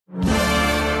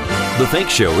The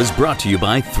Fake Show is brought to you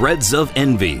by Threads of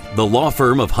Envy, the law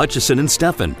firm of Hutchison and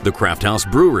Steffen, the Craft House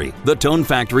Brewery, the Tone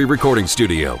Factory Recording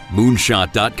Studio,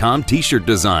 Moonshot.com T-shirt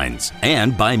designs,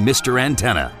 and by Mr.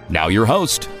 Antenna. Now your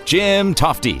host, Jim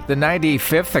Tofte. The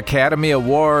 95th Academy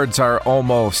Awards are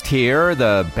almost here.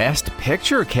 The Best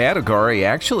Picture category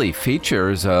actually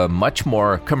features a much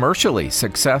more commercially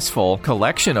successful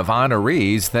collection of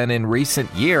honorees than in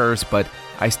recent years, but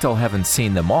I still haven't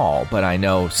seen them all, but I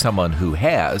know someone who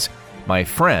has. My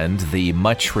friend, the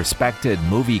much-respected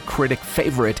movie critic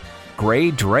favorite,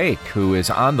 Grae Drake, who is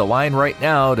on the line right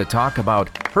now to talk about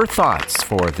her thoughts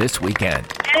for this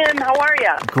weekend. Jim, how are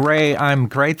you? Grae, I'm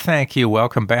great, thank you.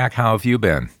 Welcome back. How have you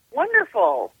been?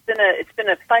 Wonderful. It's been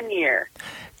a fun year.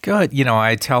 Good. You know,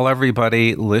 I tell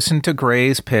everybody, listen to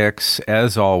Grae's picks,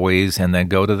 as always, and then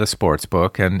go to the sports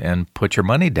book and put your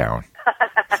money down.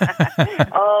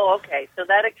 Oh, okay. So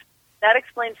that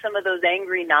explains some of those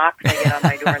angry knocks I get on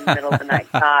my door in the middle of the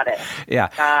night. Got it. Yeah.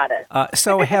 Got it.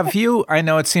 So have you, I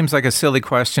know it seems like a silly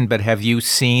question, but have you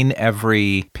seen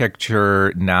every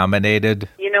picture nominated?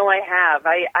 You know, I have.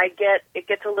 It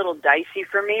gets a little dicey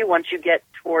for me once you get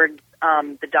toward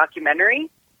the documentary.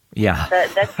 Yeah.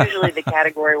 That's usually the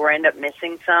category where I end up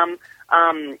missing some.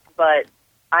 But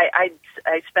I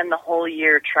spend the whole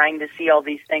year trying to see all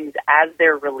these things as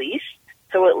they're released.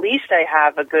 So at least I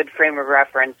have a good frame of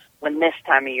reference when this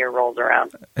time of year rolls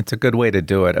around. It's a good way to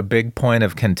do it. A big point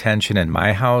of contention in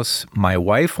my house, my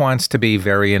wife wants to be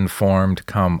very informed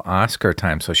come Oscar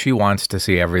time, so she wants to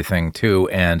see everything too,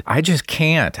 and I just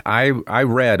can't. I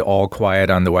read All Quiet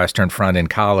on the Western Front in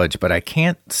college, but I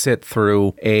can't sit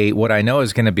through what I know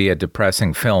is going to be a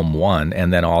depressing film, one,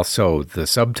 and then also the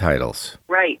subtitles.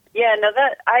 Right. Yeah, no,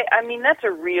 I mean, that's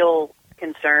a real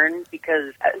concern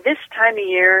because this time of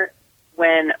year,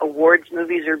 when awards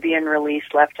movies are being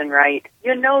released left and right,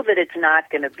 you know that it's not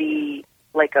going to be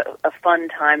like a fun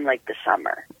time like the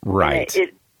summer. Right.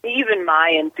 Even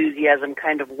my enthusiasm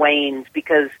kind of wanes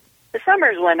because the summer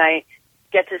is when I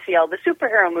get to see all the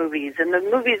superhero movies and the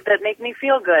movies that make me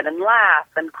feel good and laugh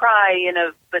and cry in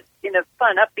a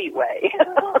fun, upbeat way.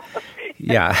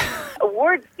 Yeah.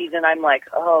 Awards season, I'm like,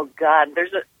 oh God,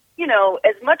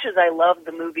 as much as I love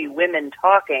the movie Women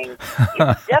Talking,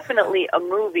 it's definitely a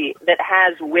movie that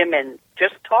has women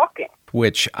just talking.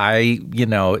 Which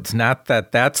it's not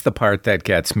that that's the part that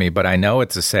gets me, but I know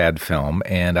it's a sad film,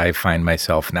 and I find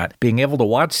myself not being able to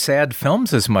watch sad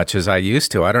films as much as I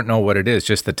used to. I don't know what it is,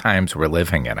 just the times we're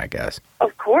living in, I guess.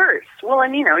 Of course. Well,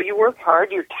 and you work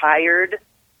hard, you're tired,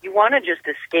 you want to just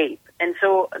escape. And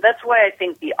so that's why I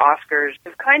think the Oscars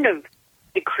have kind of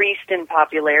decreased in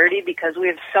popularity because we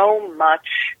have so much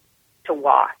to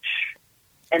watch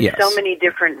and yes. so many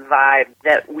different vibes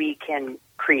that we can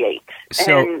create.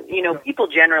 So, and, people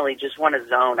generally just want to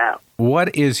zone out.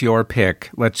 What is your pick?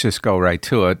 Let's just go right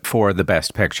to it for the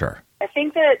Best Picture. I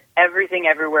think that Everything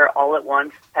Everywhere All at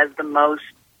Once has the most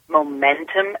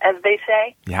momentum, as they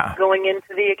say, going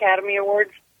into the Academy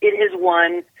Awards. It has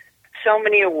won so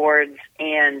many awards,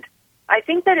 and I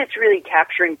think that it's really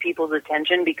capturing people's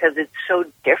attention because it's so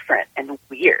different and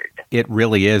weird. It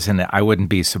really is, and I wouldn't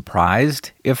be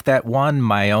surprised if that won.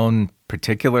 My own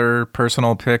particular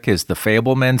personal pick is The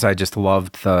Fabelmans. I just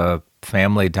loved the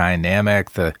family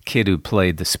dynamic, the kid who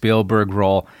played the Spielberg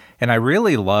role, and I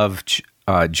really loved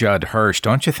Judd Hirsch.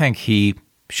 Don't you think he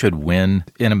should win?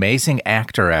 An amazing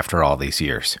actor after all these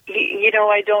years.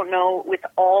 I don't know. With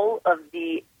all of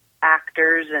the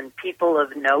actors and people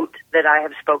of note that I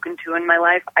have spoken to in my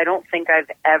life, I don't think I've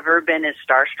ever been as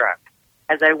starstruck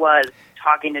as I was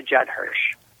talking to Judd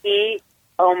Hirsch.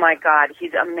 Oh my God,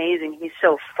 he's amazing. He's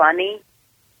so funny.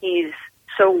 He's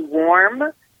so warm.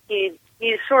 He's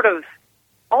sort of,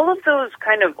 all of those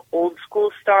kind of old school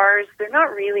stars, they're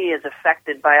not really as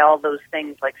affected by all those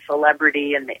things like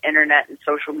celebrity and the internet and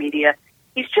social media.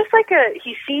 He's just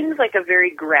he seems like a very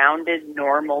grounded,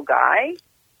 normal guy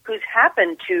who's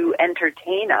happened to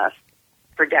entertain us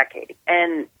for decades.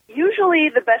 And usually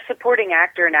the Best Supporting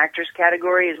Actor and Actress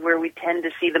category is where we tend to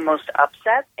see the most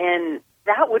upset, and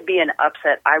that would be an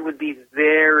upset I would be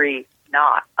very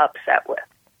not upset with.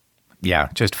 Yeah,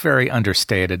 just very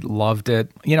understated. Loved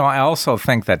it. I also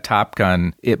think that Top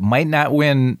Gun, it might not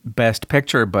win Best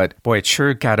Picture, but boy, it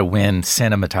sure got to win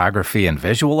cinematography and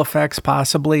visual effects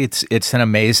possibly. It's an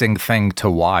amazing thing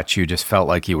to watch. You just felt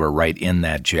like you were right in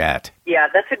that jet. Yeah,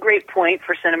 that's a great point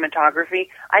for cinematography.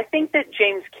 I think that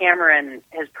James Cameron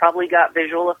has probably got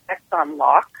visual effects on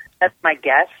lock. That's my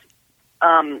guess.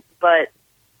 But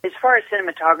as far as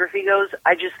cinematography goes,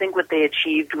 I just think what they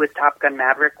achieved with Top Gun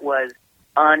Maverick was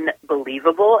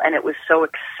unbelievable, and it was so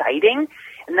exciting.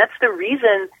 And that's the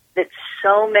reason that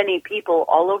so many people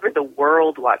all over the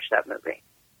world watch that movie.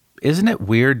 Isn't it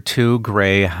weird, too,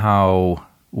 Grae,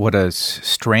 what a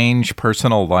strange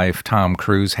personal life Tom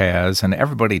Cruise has, and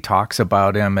everybody talks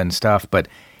about him and stuff, but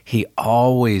he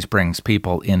always brings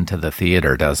people into the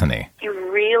theater, doesn't he? He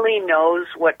really knows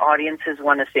what audiences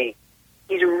want to see.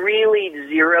 He's really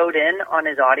zeroed in on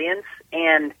his audience,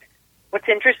 and what's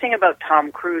interesting about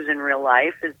Tom Cruise in real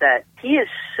life is that he is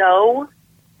so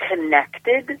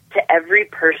connected to every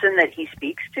person that he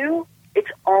speaks to, it's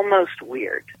almost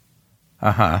weird.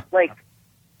 Uh-huh. Like,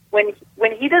 when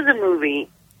he does a movie,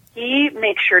 he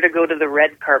makes sure to go to the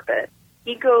red carpet.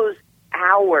 He goes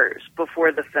hours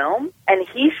before the film, and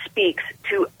he speaks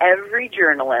to every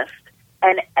journalist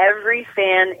and every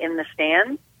fan in the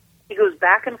stand. He goes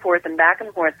back and forth and back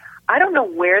and forth. I don't know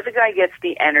where the guy gets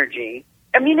the energy.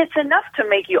 I mean, it's enough to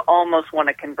make you almost want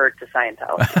to convert to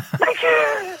Scientology.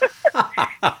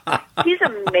 He's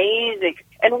amazing.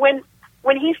 And when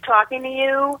he's talking to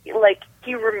you, like,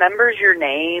 he remembers your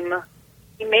name.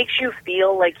 He makes you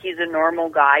feel like he's a normal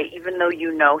guy, even though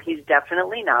you know he's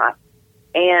definitely not.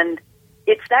 And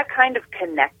it's that kind of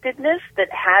connectedness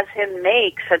that has him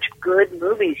make such good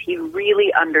movies. He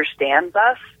really understands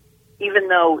us, even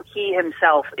though he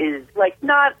himself is, like,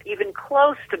 not even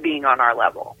close to being on our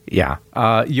level. Yeah.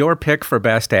 Your pick for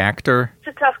Best Actor?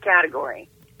 It's a tough category.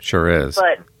 Sure is.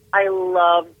 But I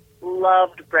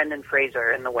loved Brendan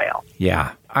Fraser in The Whale.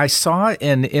 Yeah. I saw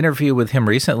an interview with him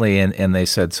recently, and they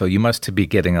said, so you must be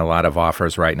getting a lot of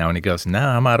offers right now. And he goes, no,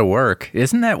 I'm out of work.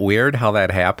 Isn't that weird how that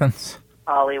happens?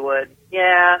 Hollywood.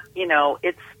 Yeah, you know,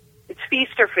 it's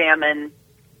feast or famine.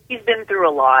 He's been through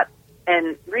a lot.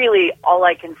 And really, all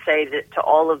I can say to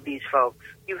all of these folks,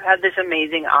 you've had this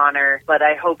amazing honor, but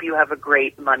I hope you have a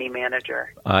great money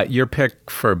manager. Your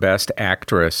pick for Best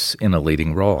Actress in a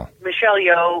Leading Role? Michelle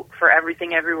Yeoh for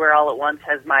Everything Everywhere All at Once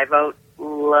has my vote.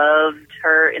 Loved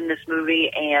her in this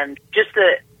movie, and just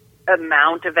the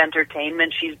amount of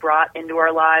entertainment she's brought into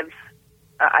our lives,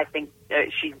 I think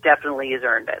she definitely has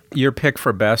earned it. Your pick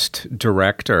for Best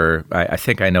Director, I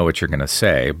think I know what you're going to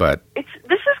say, but...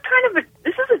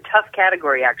 This is a tough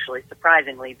category, actually,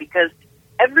 surprisingly, because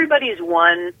everybody's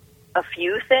won a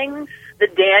few things. The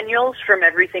Daniels from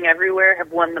Everything Everywhere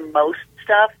have won the most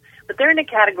stuff, but they're in a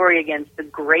category against the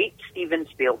great Steven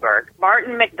Spielberg,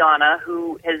 Martin McDonagh,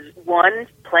 who has won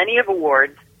plenty of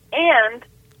awards, and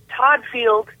Todd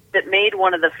Field, that made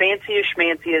one of the fanciest,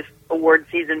 schmanciest award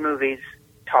season movies,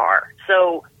 Tar.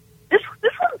 So this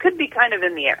one could be kind of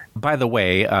in the air. By the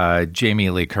way, Jamie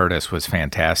Lee Curtis was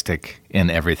fantastic in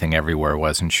Everything Everywhere,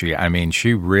 wasn't she? I mean,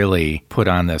 she really put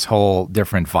on this whole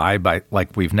different vibe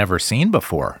like we've never seen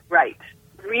before. Right.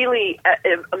 Really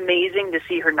amazing to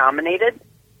see her nominated.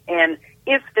 And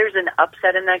if there's an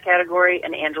upset in that category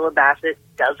and Angela Bassett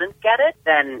doesn't get it,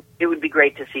 then it would be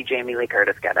great to see Jamie Lee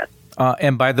Curtis get it.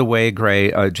 And by the way,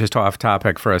 Grae, just off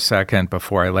topic for a second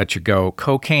before I let you go,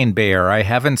 Cocaine Bear, I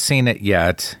haven't seen it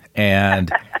yet,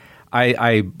 and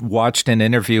I watched an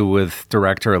interview with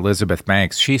director Elizabeth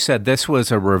Banks. She said this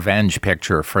was a revenge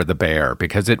picture for the bear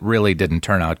because it really didn't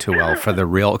turn out too well for the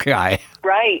real guy.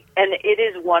 Right, and it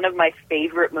is one of my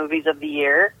favorite movies of the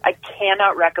year. I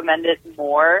cannot recommend it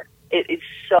more. It is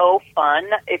so fun.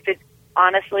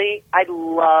 Honestly, I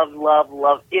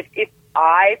love. If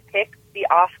I pick the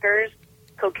Oscars,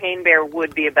 Cocaine Bear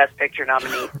would be a Best Picture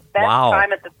nominee. Best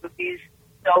time at the movies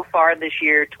so far this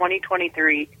year,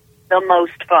 2023, the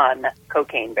most fun,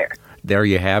 Cocaine Bear. There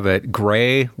you have it.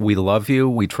 Grae, we love you.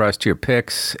 We trust your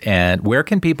picks. And where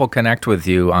can people connect with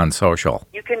you on social?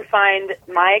 You can find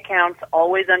my accounts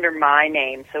always under my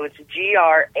name. So it's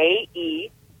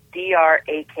GraeDrake,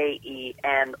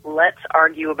 and let's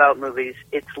argue about movies.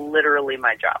 It's literally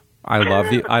my job. I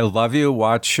love you. I love you.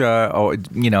 Watch,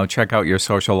 check out your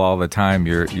social all the time.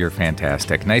 You're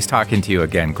fantastic. Nice talking to you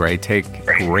again, Grae. Take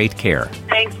great care.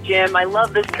 Thanks, Jim. I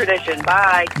love this tradition.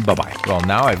 Bye. Bye-bye. Well,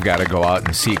 now I've got to go out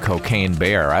and see Cocaine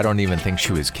Bear. I don't even think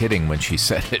she was kidding when she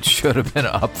said it should have been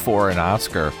up for an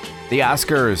Oscar. The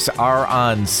Oscars are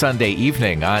on Sunday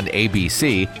evening on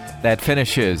ABC. That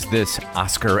finishes this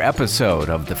Oscar episode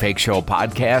of the Fake Show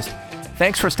podcast.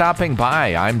 Thanks for stopping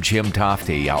by. I'm Jim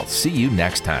Tofte. I'll see you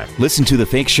next time. Listen to The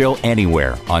Fake Show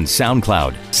anywhere on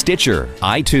SoundCloud, Stitcher,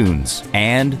 iTunes,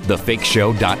 and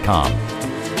thefakeshow.com.